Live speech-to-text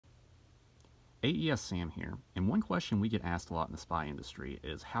AES Sam here, and one question we get asked a lot in the spy industry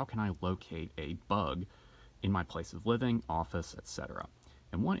is how can I locate a bug in my place of living, office, etc.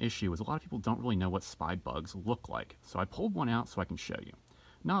 And one issue is a lot of people don't really know what spy bugs look like, so I pulled one out so I can show you.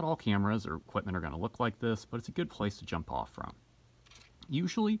 Not all cameras or equipment are going to look like this, but it's a good place to jump off from.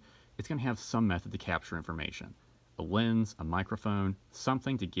 Usually, it's going to have some method to capture information. A lens, a microphone,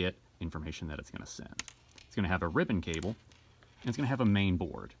 something to get information that it's going to send. It's going to have a ribbon cable, and it's going to have a main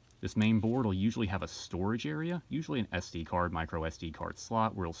board. This main board will usually have a storage area, usually an SD card, micro SD card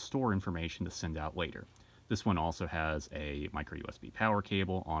slot, where it'll store information to send out later. This one also has a micro USB power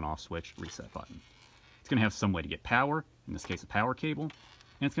cable, on-off switch, reset button. It's going to have some way to get power, in this case a power cable,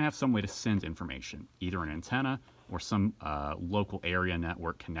 and it's going to have some way to send information, either an antenna or some local area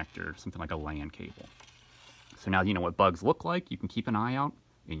network connector, something like a LAN cable. So now you know what bugs look like. You can keep an eye out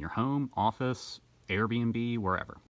in your home, office, Airbnb, wherever.